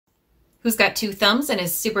Who's got 2 thumbs and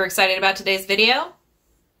is super excited about today's video?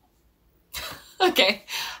 Okay,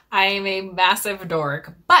 I am a massive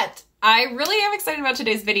dork, but I really am excited about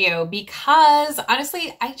today's video because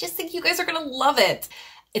honestly, I just think you guys are gonna love it.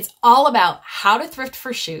 It's all about how to thrift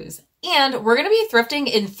for shoes. And we're gonna be thrifting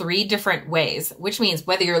in 3 different ways, which means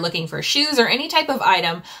whether you're looking for shoes or any type of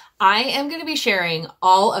item, I am gonna be sharing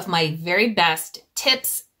all of my very best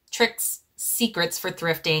tips, tricks, secrets for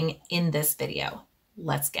thrifting in this video.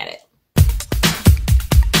 Let's get it.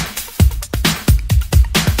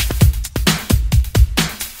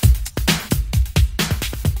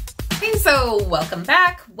 Hey, so welcome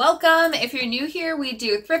back. Welcome. If you're new here, we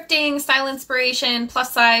do thrifting, style inspiration,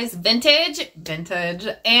 plus size, vintage,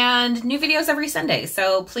 and new videos every Sunday.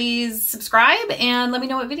 So please subscribe and let me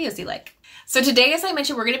know what videos you like. So today, as I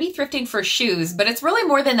mentioned, we're going to be thrifting for shoes, but it's really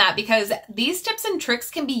more than that because these tips and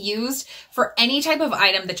tricks can be used for any type of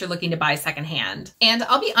item that you're looking to buy secondhand. And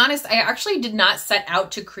I'll be honest, I actually did not set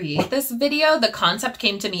out to create this video. The concept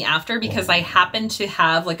came to me after because I happened to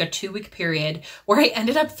have like a 2-week period where I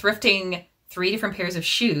ended up thrifting 3 different pairs of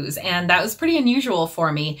shoes, and that was pretty unusual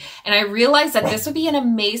for me. And I realized that this would be an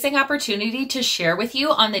amazing opportunity to share with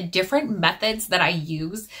you on the different methods that I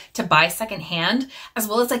use to buy secondhand, as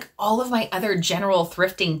well as like all of my other general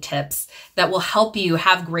thrifting tips that will help you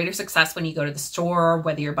have greater success when you go to the store,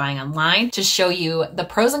 whether you're buying online, to show you the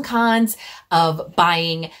pros and cons of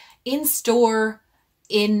buying in store,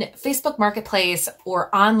 in Facebook Marketplace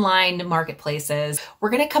or online marketplaces. We're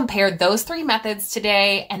going to compare those 3 methods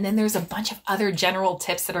today. And then there's a bunch of other general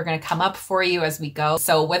tips that are going to come up for you as we go.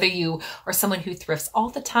 So whether you are someone who thrifts all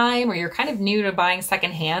the time or you're kind of new to buying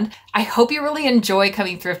secondhand, I hope you really enjoy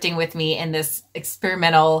coming thrifting with me in this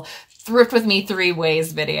experimental Thrift With Me 3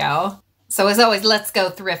 Ways video. So as always, let's go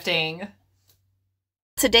thrifting.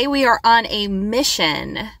 Today we are on a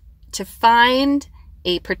mission to find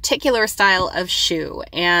a particular style of shoe,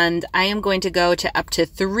 and I am going to go to up to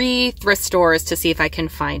 3 thrift stores to see if I can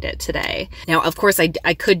find it today. Now, of course, I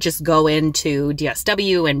could just go into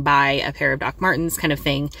DSW and buy a pair of Doc Martens kind of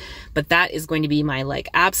thing, but that is going to be my like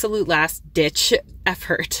absolute last ditch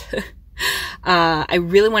effort. I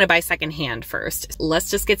really want to buy secondhand first. Let's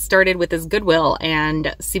just get started with this Goodwill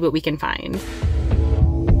and see what we can find.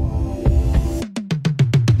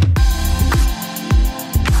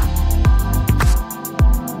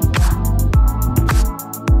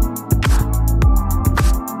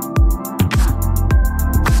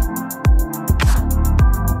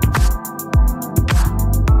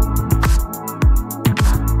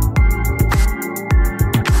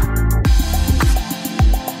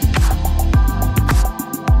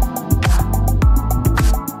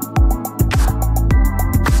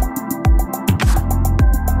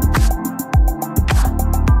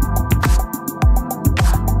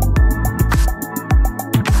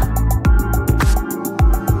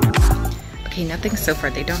 Nothing so far.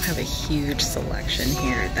 They don't have a huge selection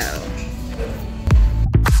here though.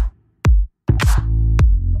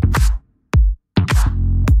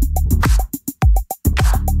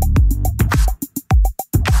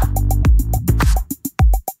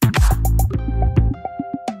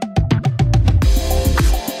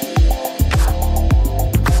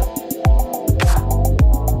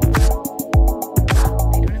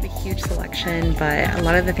 But a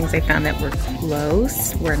lot of the things I found that were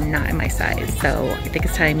close were not in my size. So I think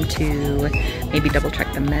it's time to maybe double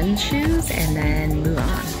check the men's shoes and then move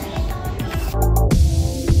on.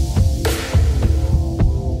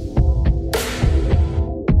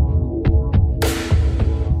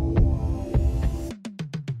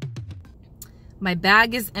 My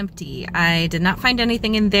bag is empty. I did not find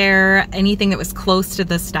anything in there. Anything that was close to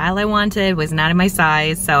the style I wanted was not in my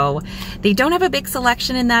size. So they don't have a big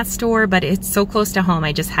selection in that store, but it's so close to home.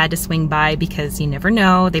 I just had to swing by because you never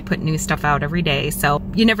know. They put new stuff out every day. So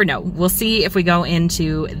you never know. We'll see if we go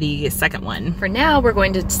into the second one. For now, we're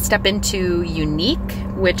going to step into Unique,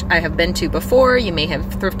 which I have been to before. You may have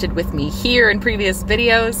thrifted with me here in previous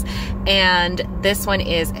videos. And this one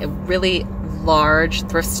is a really large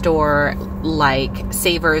thrift store like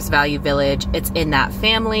Savers, Value Village. It's in that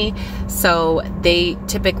family, so they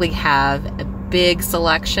typically have a big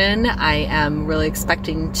selection. I am really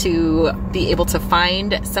expecting to be able to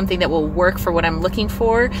find something that will work for what I'm looking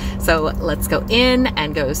for. So let's go in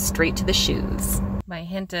and go straight to the shoes. My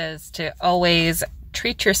hint is to always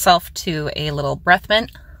treat yourself to a little breath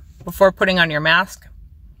mint before putting on your mask.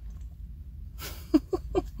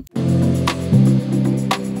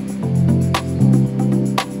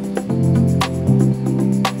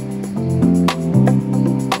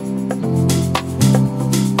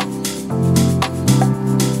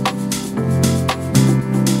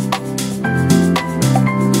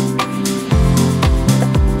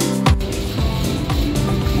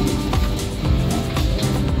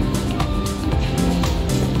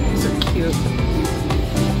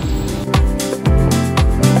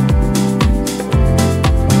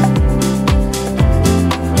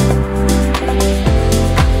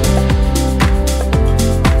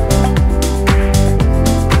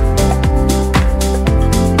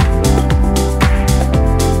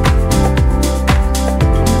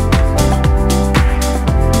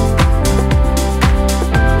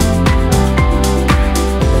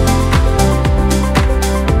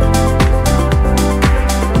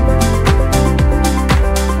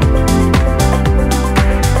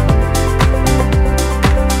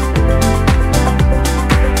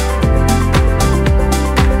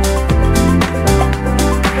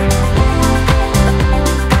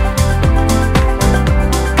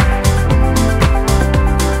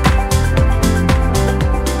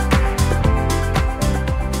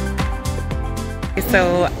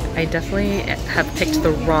 So I definitely have picked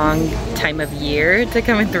the wrong time of year to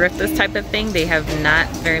come and thrift this type of thing. They have not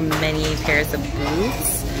very many pairs of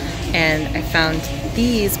boots, and I found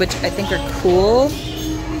these, which I think are cool.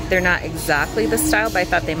 They're not exactly the style, but I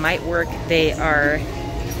thought they might work. They are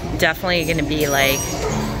definitely gonna be like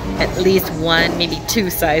at least 1, maybe 2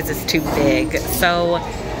 sizes too big. So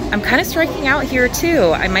I'm kind of striking out here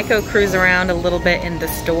too. I might go cruise around a little bit in the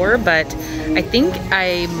store, but I think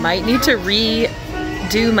I might need to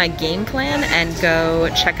redo my game plan and go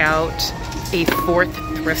check out a 4th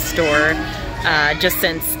thrift store, just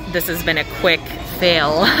since this has been a quick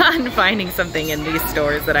fail on finding something in these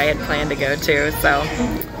stores that I had planned to go to. So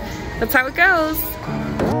that's how it goes.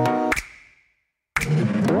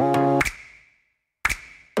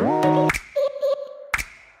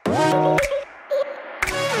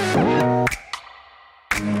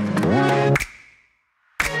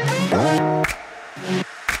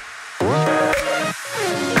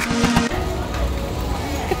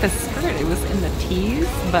 The skirt, it was in the tees,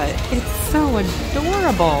 but it's so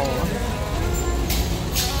adorable.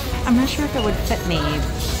 I'm not sure if it would fit me.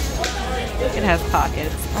 It has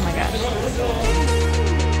pockets. Oh my gosh.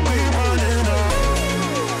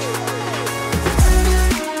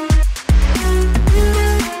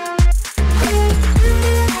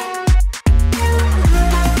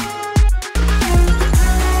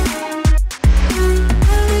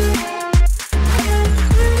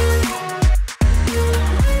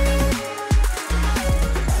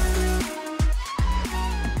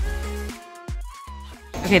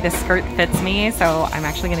 Okay, this skirt fits me, so I'm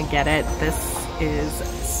actually gonna get it. This is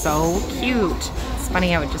so cute. It's funny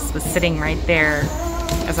how it just was sitting right there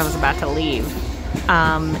as I was about to leave.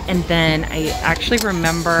 And then I actually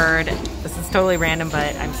remembered, this is totally random,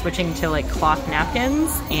 but I'm switching to like cloth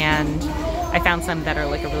napkins, and I found some that are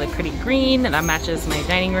like a really pretty green that matches my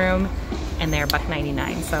dining room, and they're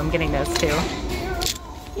 $1.99, so I'm getting those too.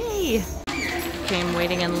 Yay! Okay, I'm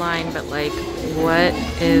waiting in line, but like, what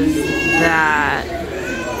is that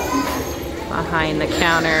behind the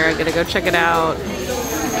counter? I gotta go check it out.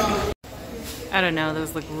 I don't know,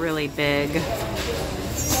 those look really big,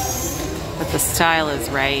 but the style is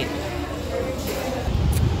right.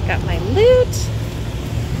 Got my loot.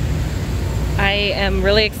 I am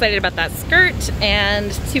really excited about that skirt,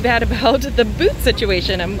 and too bad about the boot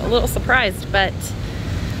situation. I'm a little surprised, but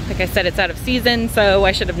like I said, it's out of season, so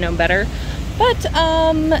I should have known better. But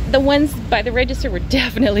the ones by the register were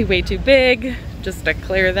definitely way too big, just to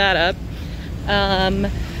clear that up.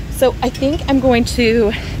 So I think I'm going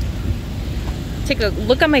to take a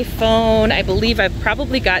look on my phone. I believe I've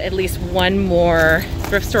probably got at least one more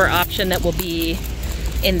thrift store option that will be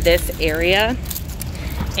in this area,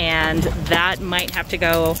 and that might have to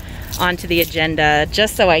go onto the agenda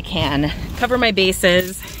just so I can cover my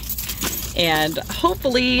bases and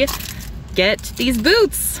hopefully get these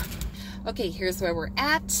boots. Okay, here's where we're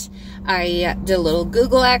at. I did a little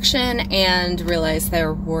Google action and realized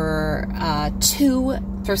there were 2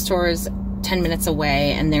 thrift stores 10 minutes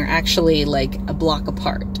away, and they're actually like a block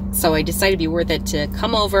apart. So I decided it'd be worth it to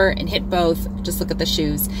come over and hit both, just look at the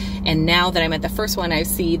shoes. And now that I'm at the first one, I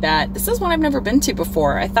see that this is one I've never been to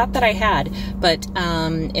before. I thought that I had, but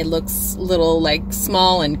it looks a little like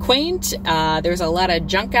small and quaint. There's a lot of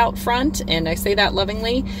junk out front, and I say that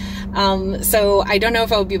lovingly. So I don't know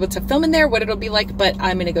if I'll be able to film in there, what it'll be like, but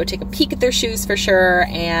I'm gonna go take a peek at their shoes for sure.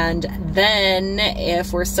 And then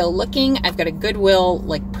if we're still looking, I've got a Goodwill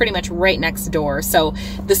like pretty much right next door. So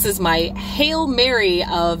this is my Hail Mary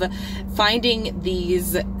of finding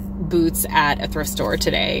these boots at a thrift store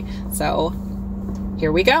today. So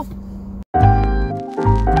here we go.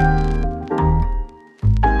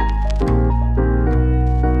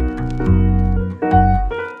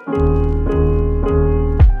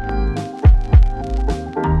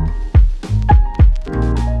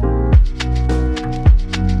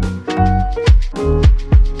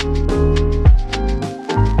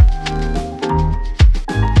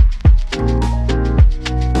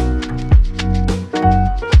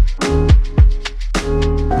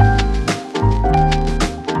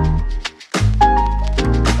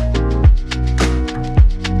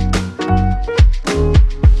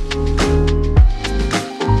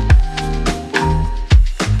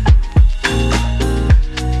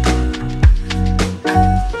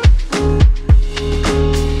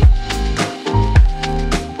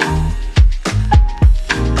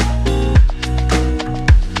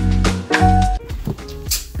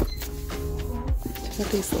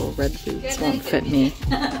 These little red boots won't fit me.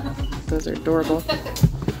 Those are adorable.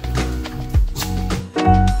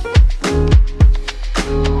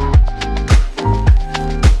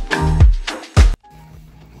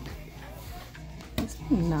 These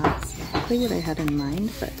are not exactly what I had in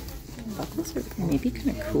mind, but the buckles are maybe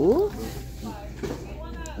kind of cool.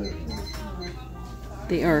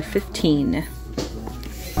 They are 15.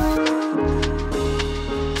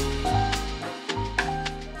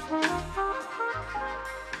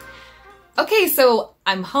 Okay, so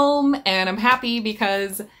I'm home and I'm happy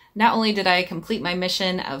because not only did I complete my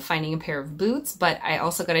mission of finding a pair of boots, but I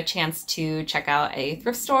also got a chance to check out a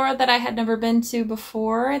thrift store that I had never been to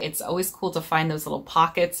before. It's always cool to find those little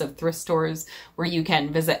pockets of thrift stores where you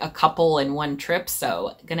can visit a couple in one trip,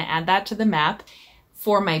 so I'm gonna add that to the map.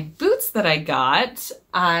 For my boots that I got,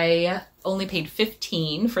 I only paid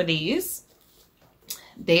 $15 for these.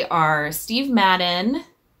 They are Steve Madden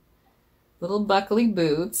little buckley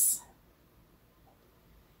boots.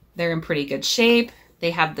 They're in pretty good shape.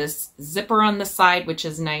 They have this zipper on the side, which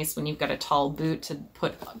is nice when you've got a tall boot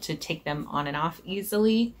to take them on and off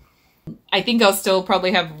easily. I think I'll still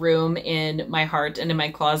probably have room in my heart and in my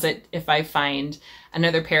closet if I find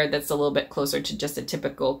another pair that's a little bit closer to just a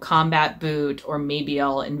typical combat boot, or maybe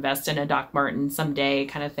I'll invest in a Doc Marten someday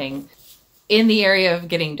kind of thing. In the area of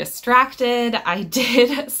getting distracted, I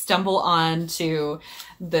did stumble onto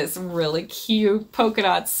this really cute polka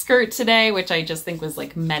dot skirt today, which I just think was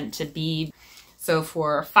like meant to be. So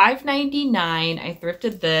for $5.99, I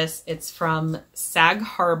thrifted this. It's from Sag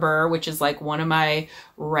Harbor, which is like one of my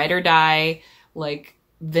ride or die, like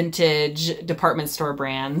vintage department store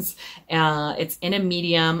brands. It's in a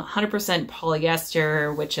medium, 100%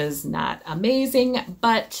 polyester, which is not amazing,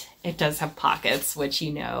 but it does have pockets, which,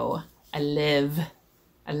 you know, I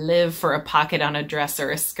live for a pocket on a dress or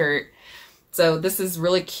a skirt. So this is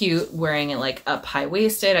really cute wearing it like up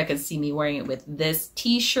high-waisted. I could see me wearing it with this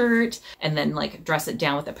t-shirt and then like dress it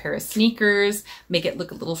down with a pair of sneakers, make it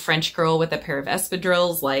look a little French girl with a pair of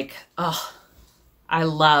espadrilles. Like, oh, I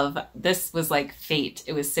love, this was like fate.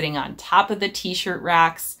 It was sitting on top of the t-shirt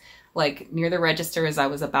racks, like near the register as I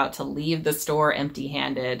was about to leave the store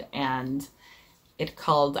empty-handed, and it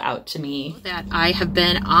called out to me that I have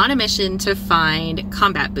been on a mission to find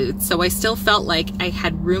combat boots. So I still felt like I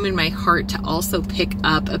had room in my heart to also pick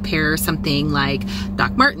up a pair, something like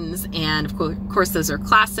Doc Martens. And of course, those are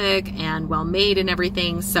classic and well made and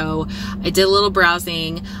everything. So I did a little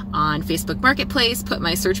browsing on Facebook Marketplace, put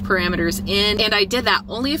my search parameters in, and I did that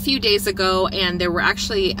only a few days ago. And there were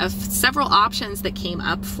actually several options that came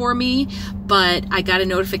up for me, but I got a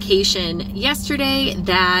notification yesterday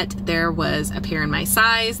that there was a pair in my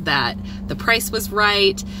size, that the price was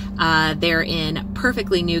right. They're in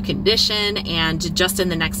perfectly new condition and just in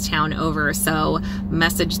the next town over. So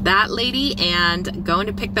messaged that lady and going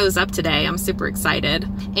to pick those up today. I'm super excited.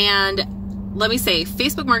 And let me say,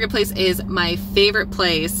 Facebook Marketplace is my favorite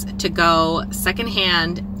place to go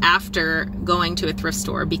secondhand after going to a thrift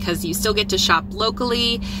store, because you still get to shop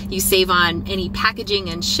locally, you save on any packaging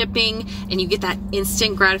and shipping, and you get that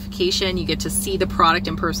instant gratification. You get to see the product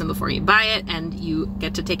in person before you buy it, and you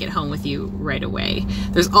get to take it home with you right away.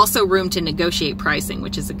 There's also room to negotiate pricing,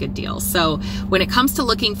 which is a good deal. So when it comes to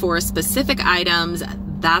looking for specific items,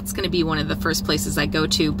 that's going to be one of the first places I go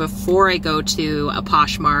to before I go to a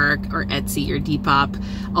Poshmark or Etsy or Depop.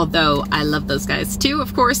 Although I love those guys too,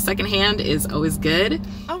 of course. Secondhand is always good.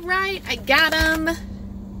 All right, I got them.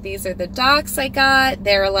 These are the Docs I got.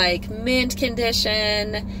 They're like mint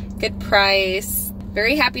condition, good price.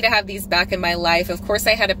 Very happy to have these back in my life. Of course,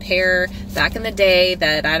 I had a pair back in the day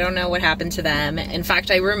that I don't know what happened to them. In fact,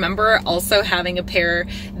 I remember also having a pair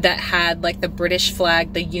that had like the British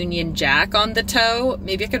flag, the Union Jack on the toe.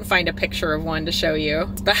 Maybe I can find a picture of one to show you.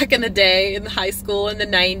 Back in the day, in high school in the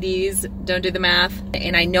 90s, don't do the math.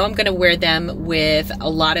 And I know I'm gonna wear them with a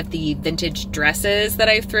lot of the vintage dresses that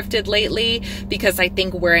I've thrifted lately, because I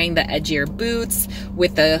think wearing the edgier boots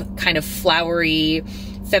with the kind of flowery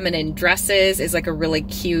feminine dresses is like a really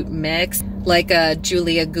cute mix, like a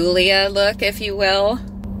Julia Gulia look, if you will.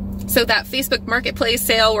 So that Facebook Marketplace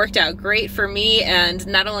sale worked out great for me, and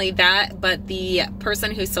not only that, but the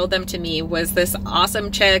person who sold them to me was this awesome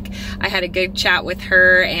chick. I had a good chat with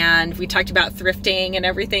her and we talked about thrifting and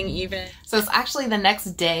everything even. So it's actually the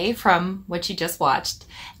next day from what you just watched.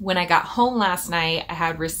 When I got home last night, I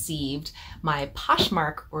had received my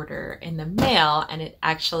Poshmark order in the mail, and it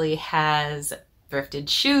actually has thrifted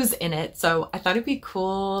shoes in it. So I thought it'd be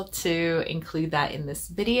cool to include that in this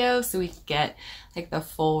video so we could get like the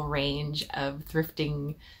full range of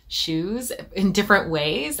thrifting shoes in different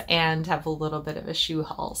ways and have a little bit of a shoe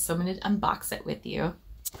haul. So I'm going to unbox it with you.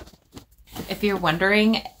 If you're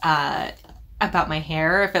wondering about my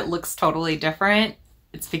hair, if it looks totally different,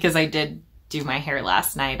 it's because I did do my hair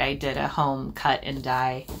last night. I did a home cut and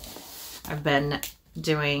dye. I've been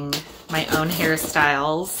doing my own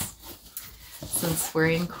hairstyles since we're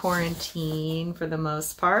in quarantine for the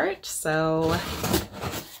most part. So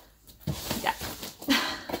yeah.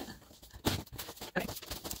 Okay.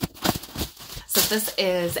 So this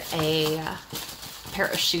is a pair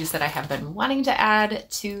of shoes that I have been wanting to add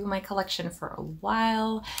to my collection for a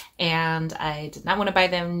while, and I did not want to buy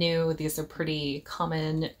them new. These are pretty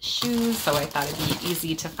common shoes, so I thought it'd be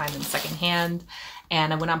easy to find them secondhand.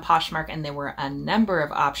 And I went on Poshmark and there were a number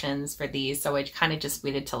of options for these, so I kind of just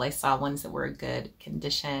waited till I saw ones that were a good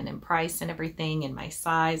condition and price and everything, and my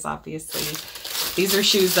size, obviously. These are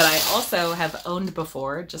shoes that I also have owned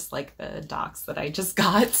before, just like the Docs that I just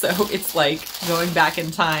got. So it's like going back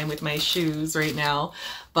in time with my shoes right now.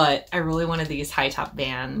 But I really wanted these high top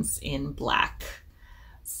Vans in black.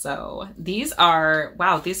 So these are,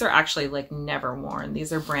 wow, these are actually like never worn.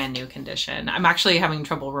 These are brand new condition. I'm actually having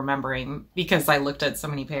trouble remembering because I looked at so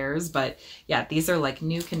many pairs, but yeah, these are like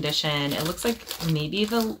new condition. It looks like maybe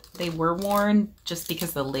they were worn just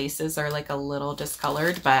because the laces are like a little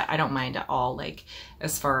discolored, but I don't mind at all. Like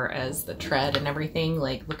as far as the tread and everything,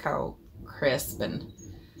 like look how crisp and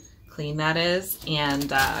clean that is.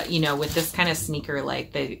 And you know, with this kind of sneaker,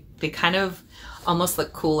 like they kind of almost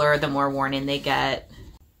look cooler the more worn in they get.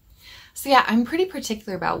 So yeah, I'm pretty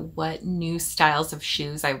particular about what new styles of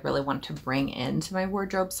shoes I really want to bring into my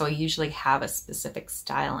wardrobe. So I usually have a specific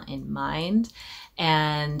style in mind.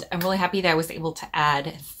 And I'm really happy that I was able to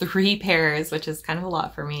add 3 pairs, which is kind of a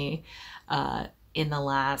lot for me, in the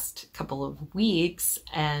last couple of weeks.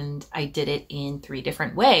 And I did it in 3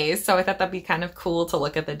 different ways. So I thought that'd be kind of cool to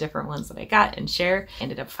look at the different ones that I got and share. I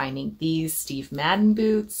ended up finding these Steve Madden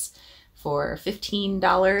boots for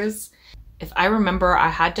 $15. If I remember, I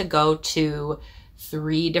had to go to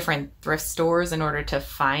 3 different thrift stores in order to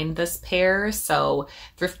find this pair. So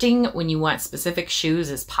thrifting when you want specific shoes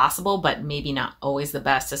is possible, but maybe not always the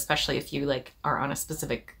best, especially if you like are on a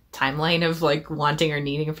specific timeline of like wanting or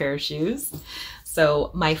needing a pair of shoes. So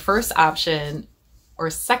my first option or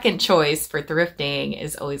second choice for thrifting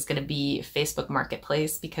is always going to be Facebook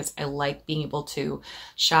Marketplace, because I like being able to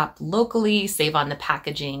shop locally, save on the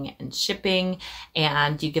packaging and shipping,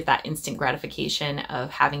 and you get that instant gratification of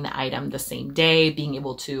having the item the same day, being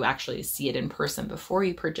able to actually see it in person before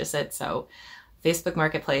you purchase it. So Facebook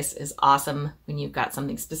Marketplace is awesome when you've got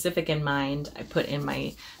something specific in mind. I put in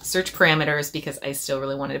my search parameters because I still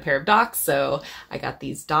really wanted a pair of Docs, so I got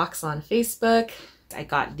these Docs on Facebook. I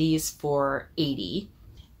got these for $80.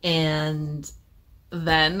 And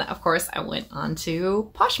then, of course, I went on to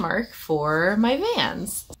Poshmark for my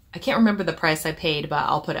Vans. I can't remember the price I paid, but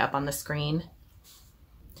I'll put it up on the screen.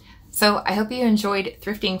 So I hope you enjoyed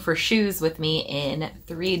thrifting for shoes with me in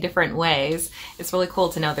 3 different ways. It's really cool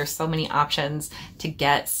to know there's so many options to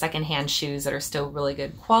get secondhand shoes that are still really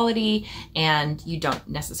good quality, and you don't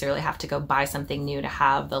necessarily have to go buy something new to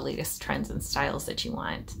have the latest trends and styles that you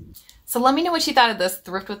want. So let me know what you thought of this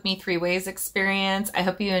Thrift With Me 3 Ways experience. I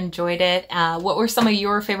hope you enjoyed it. What were some of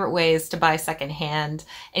your favorite ways to buy secondhand?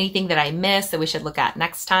 Anything that I missed that we should look at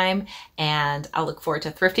next time? And I'll look forward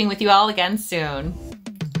to thrifting with you all again soon.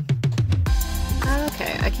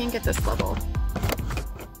 Okay, I can't get this level.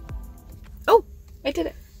 Oh, I did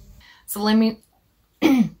it. So let me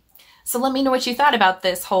know what you thought about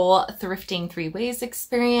this whole Thrifting 3 Ways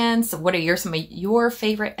experience. What are some of your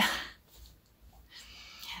favorite...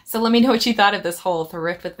 So let me know what you thought of this whole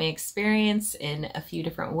Thrift With Me experience in a few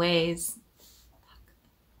different ways.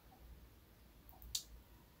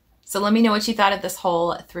 So let me know what you thought of this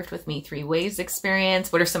whole Thrift With Me 3 Ways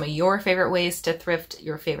experience. What are some of your favorite ways to thrift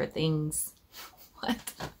your favorite things?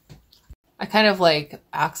 What? I kind of like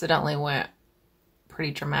accidentally went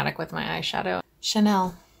pretty dramatic with my eyeshadow.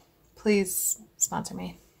 Chanel, please sponsor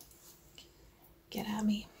me. Get at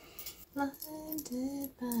me. Blinded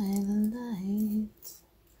by the lights.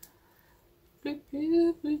 Nobody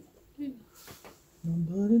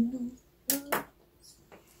knows.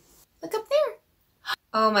 Look up there.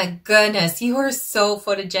 Oh my goodness, you are so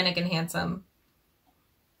photogenic and handsome.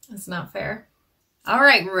 That's not fair. All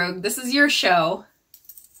right, Rogue, this is your show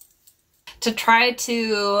to try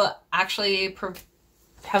to actually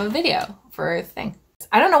have a video for a thing.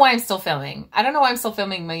 I don't know why I'm still filming. I don't know why I'm still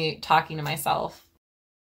filming me talking to myself.